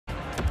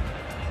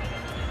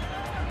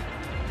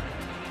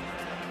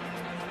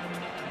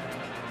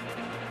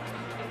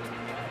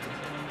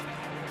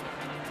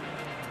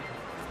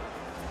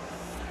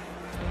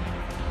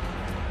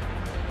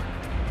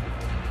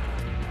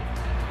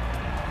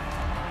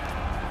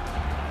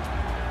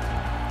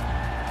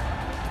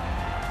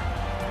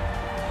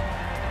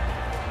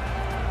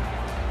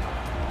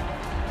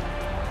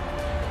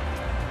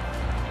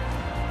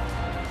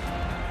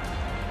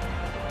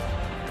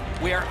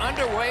are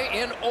underway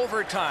in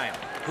overtime.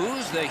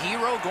 Who's the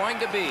hero going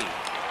to be?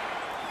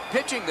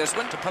 Pitching this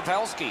one to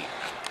Pavelski.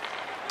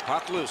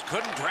 Puck loose,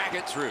 couldn't drag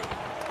it through.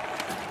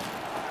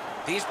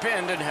 He's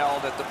pinned and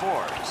held at the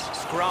boards.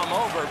 Scrum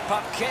over,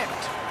 puck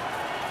kicked.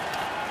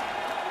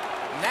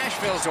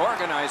 Nashville's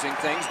organizing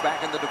things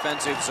back in the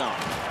defensive zone.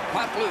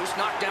 Puck loose,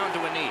 knocked down to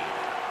a knee.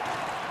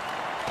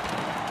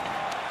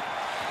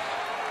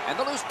 And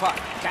the loose puck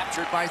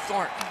captured by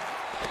Thornton.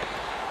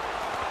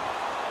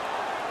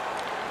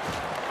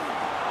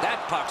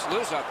 That puck's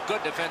loose, a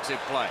good defensive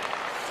play.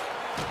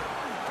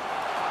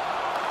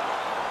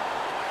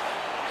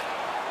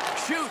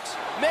 Shoots,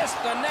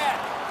 missed the net.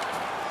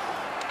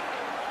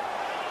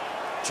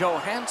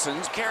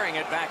 Johansson's carrying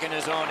it back in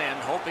his own end,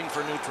 hoping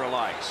for neutral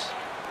ice.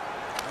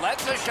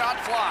 Lets a shot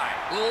fly.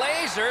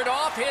 Lasered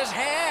off his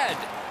head.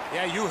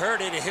 Yeah, you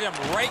heard it. It hit him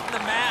right in the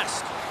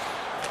mast.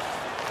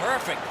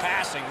 Perfect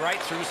passing right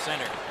through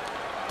center.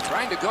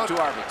 Trying to go to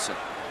Arvidsson.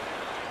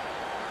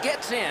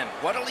 Gets in.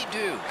 What'll he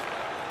do?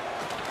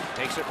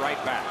 Takes it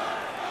right back.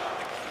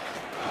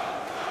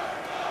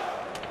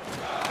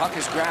 Puck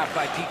is grabbed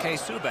by PK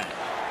Subban.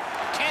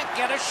 Can't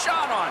get a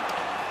shot on.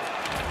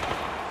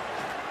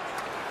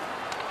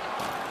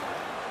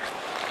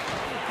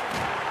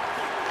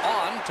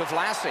 On to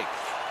Vlasic.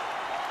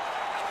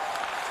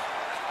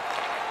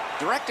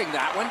 Directing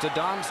that one to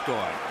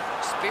Donskoy.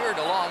 Speared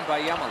along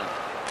by Yemelin.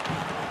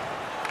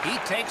 He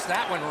takes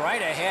that one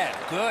right ahead.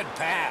 Good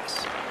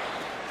pass.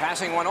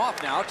 Passing one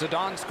off now to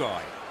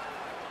Donskoy.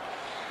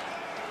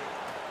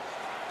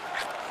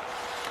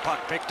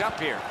 Puck picked up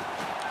here.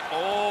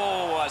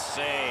 Oh, a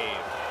save.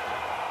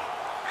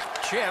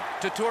 Chip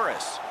to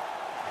Turris.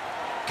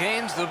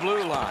 Gains the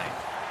blue line.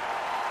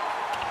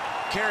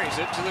 Carries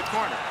it to the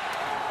corner.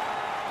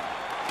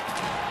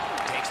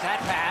 Takes that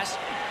pass.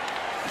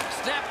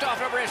 Snapped off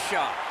a wrist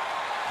shot.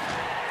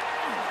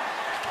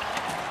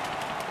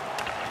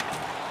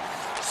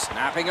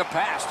 Snapping a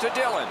pass to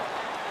Dillon.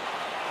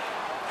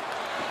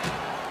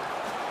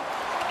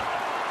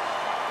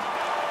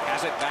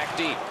 Has it back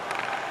deep.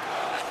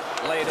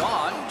 Laid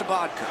on to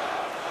Bodker.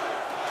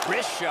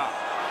 Wrist shot.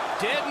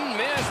 Didn't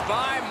miss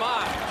by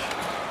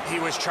much. He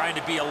was trying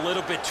to be a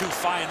little bit too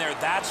fine there.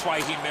 That's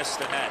why he missed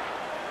the net.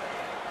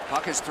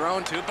 Puck is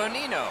thrown to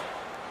Bonino.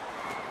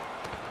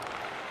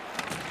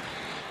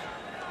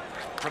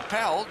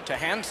 Propelled to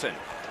Hansen.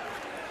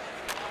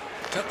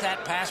 Took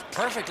that pass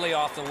perfectly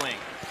off the wing.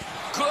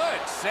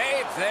 Good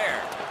save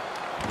there.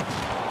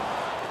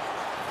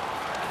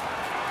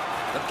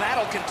 The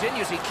battle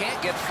continues. He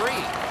can't get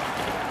free.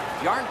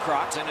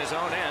 Yarncroft's in his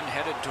own end,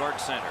 headed toward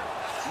center.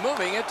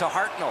 Moving it to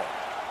Hartnell.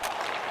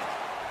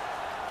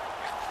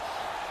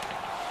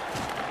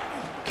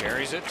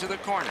 Carries it to the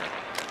corner.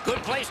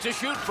 Good place to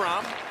shoot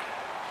from.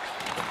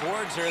 The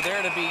boards are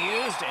there to be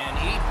used, and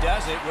he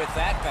does it with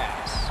that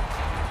pass.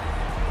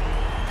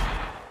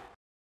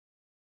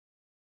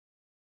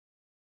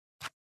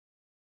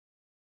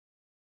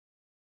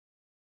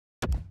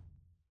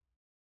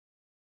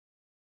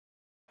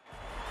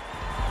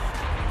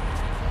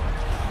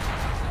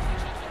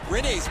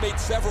 Rene's made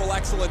several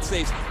excellent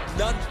saves.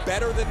 None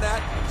better than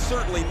that.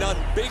 Certainly none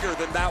bigger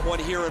than that one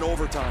here in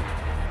overtime.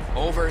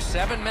 Over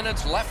 7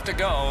 minutes left to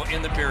go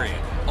in the period.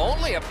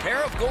 Only a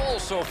pair of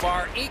goals so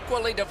far,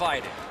 equally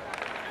divided.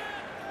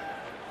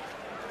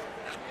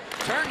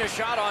 Turned a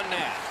shot on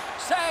net.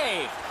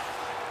 Save!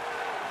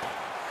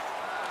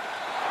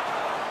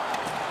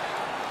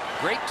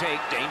 Great take,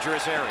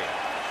 dangerous area.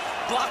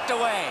 Blocked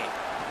away.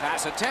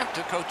 Pass attempt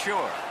to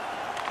Couture.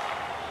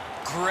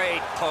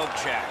 Great poke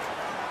check.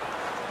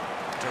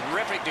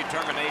 Terrific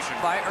determination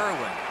by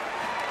Irwin.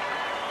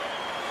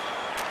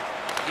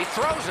 He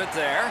throws it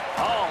there.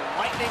 Oh,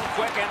 lightning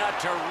quick and a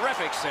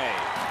terrific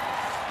save.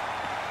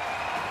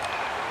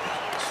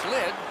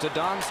 Slid to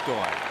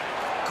Donskoy.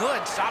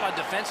 Good, solid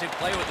defensive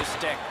play with the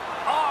stick.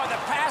 Oh, the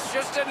pass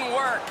just didn't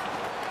work.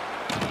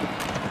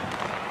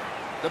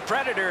 The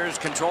Predators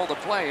control the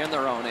play in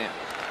their own end.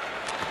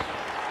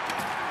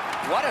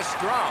 What a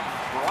scrum.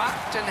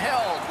 Rocked and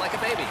held like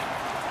a baby.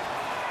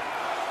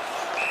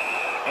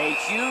 A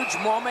huge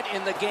moment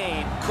in the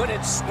game. Could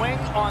it swing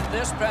on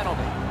this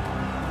penalty?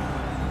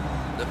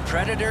 The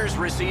Predators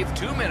receive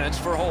 2 minutes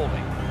for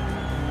holding.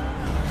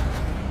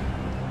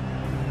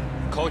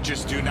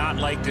 Coaches do not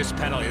like this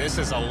penalty. This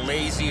is a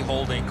lazy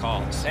holding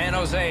call. San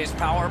Jose's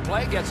power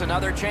play gets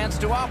another chance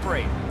to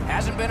operate.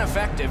 Hasn't been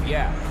effective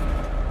yet.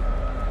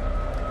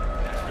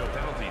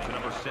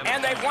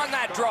 And they've won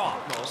that draw.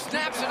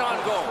 Snaps it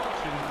on goal.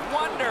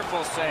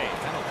 Wonderful save.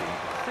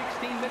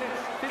 16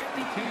 minutes,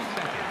 52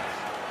 seconds.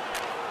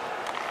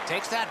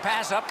 Takes that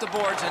pass up the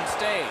boards and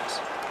stays.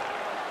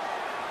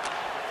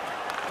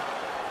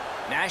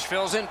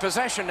 Nashville's in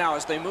possession now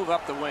as they move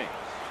up the wing.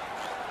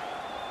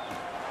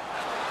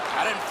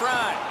 Out in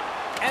front.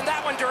 And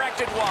that one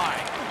directed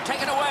wide.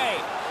 Taken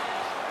away.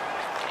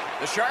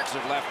 The Sharks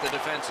have left the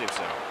defensive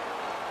zone.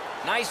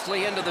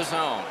 Nicely into the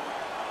zone.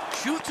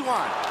 Shoots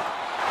one.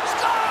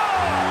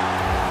 Score!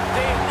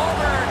 The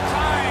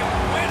overtime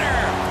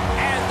winner.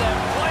 And the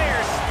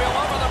players spill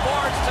over the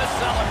boards to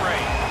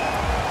celebrate.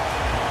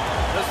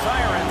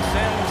 siren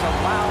sends a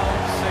loud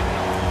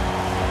signal.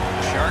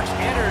 Sharks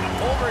entered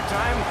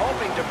overtime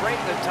hoping to break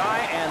the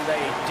tie, and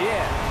they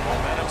did.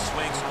 Momentum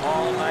swings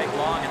all night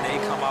long, and they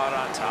come out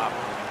on top.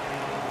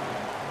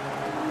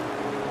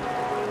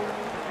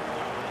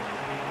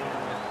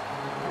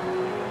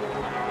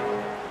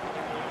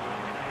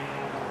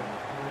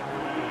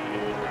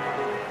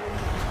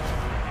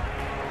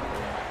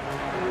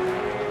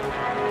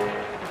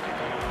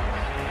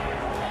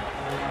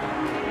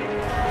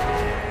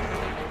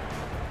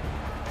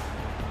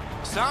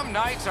 Some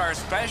nights are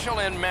special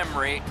in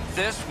memory.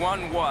 This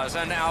one was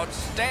an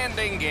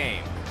outstanding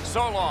game.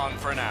 So long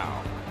for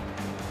now.